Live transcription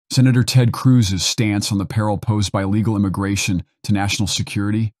Senator Ted Cruz's stance on the peril posed by illegal immigration to national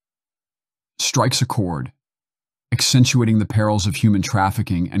security strikes a chord, accentuating the perils of human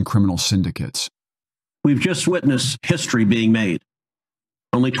trafficking and criminal syndicates. We've just witnessed history being made.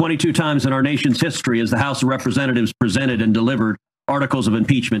 Only 22 times in our nation's history has the House of Representatives presented and delivered articles of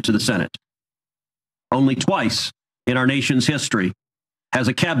impeachment to the Senate. Only twice in our nation's history has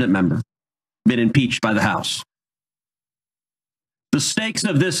a cabinet member been impeached by the House. The stakes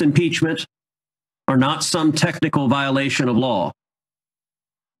of this impeachment are not some technical violation of law,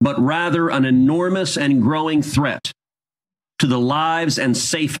 but rather an enormous and growing threat to the lives and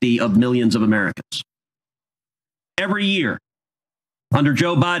safety of millions of Americans. Every year, under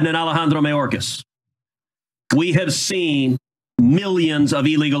Joe Biden and Alejandro Mayorkas, we have seen millions of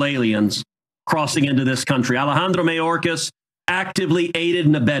illegal aliens crossing into this country. Alejandro Mayorkas actively aided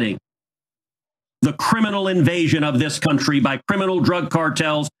and abetting the criminal invasion of this country by criminal drug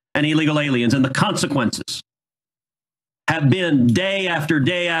cartels and illegal aliens. And the consequences have been day after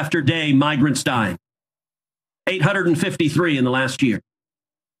day after day, migrants dying. 853 in the last year.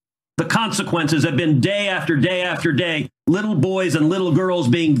 The consequences have been day after day after day, little boys and little girls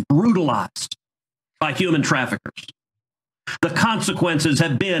being brutalized by human traffickers. The consequences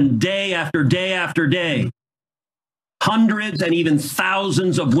have been day after day after day, hundreds and even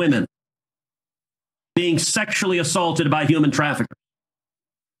thousands of women being sexually assaulted by human traffickers.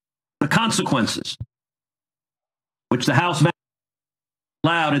 The consequences, which the House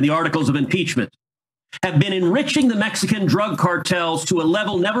allowed in the articles of impeachment, have been enriching the Mexican drug cartels to a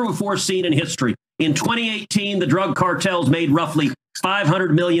level never before seen in history. In 2018, the drug cartels made roughly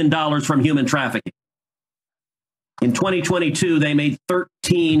 $500 million from human trafficking. In 2022, they made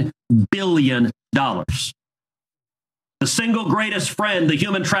 $13 billion. The single greatest friend the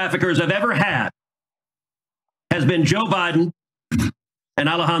human traffickers have ever had has been Joe Biden and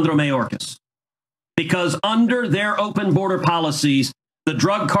Alejandro Mayorkas. Because under their open border policies, the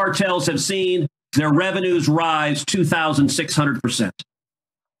drug cartels have seen their revenues rise 2,600%.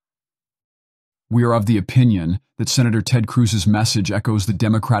 We are of the opinion that Senator Ted Cruz's message echoes the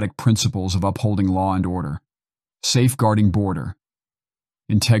democratic principles of upholding law and order, safeguarding border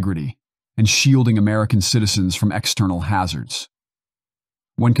integrity, and shielding American citizens from external hazards.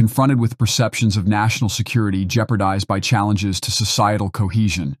 When confronted with perceptions of national security jeopardized by challenges to societal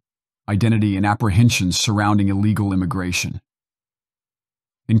cohesion, identity, and apprehensions surrounding illegal immigration,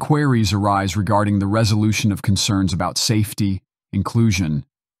 inquiries arise regarding the resolution of concerns about safety, inclusion,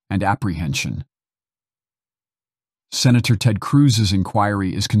 and apprehension. Senator Ted Cruz's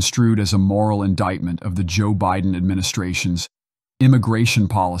inquiry is construed as a moral indictment of the Joe Biden administration's immigration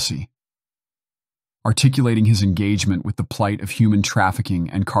policy, articulating his engagement with the plight of human trafficking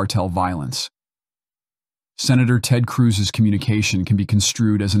and cartel violence. Senator Ted Cruz's communication can be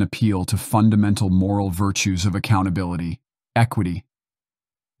construed as an appeal to fundamental moral virtues of accountability, equity,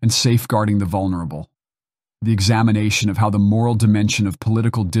 and safeguarding the vulnerable, the examination of how the moral dimension of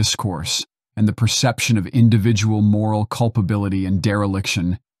political discourse and the perception of individual moral culpability and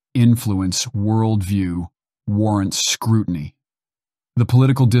dereliction influence worldview warrants scrutiny. The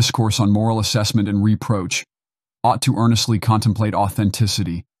political discourse on moral assessment and reproach ought to earnestly contemplate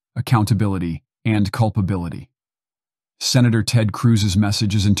authenticity, accountability, and culpability. Senator Ted Cruz's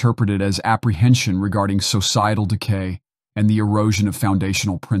message is interpreted as apprehension regarding societal decay and the erosion of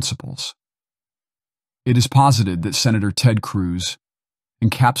foundational principles. It is posited that Senator Ted Cruz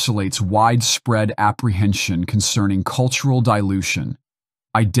encapsulates widespread apprehension concerning cultural dilution,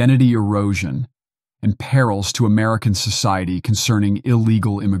 identity erosion, and perils to American society concerning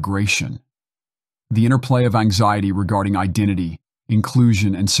illegal immigration. The interplay of anxiety regarding identity,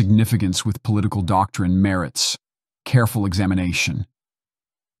 inclusion, and significance with political doctrine merits careful examination.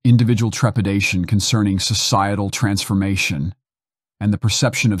 Individual trepidation concerning societal transformation and the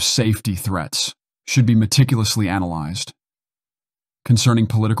perception of safety threats should be meticulously analyzed. Concerning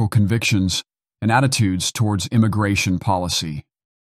political convictions and attitudes towards immigration policy,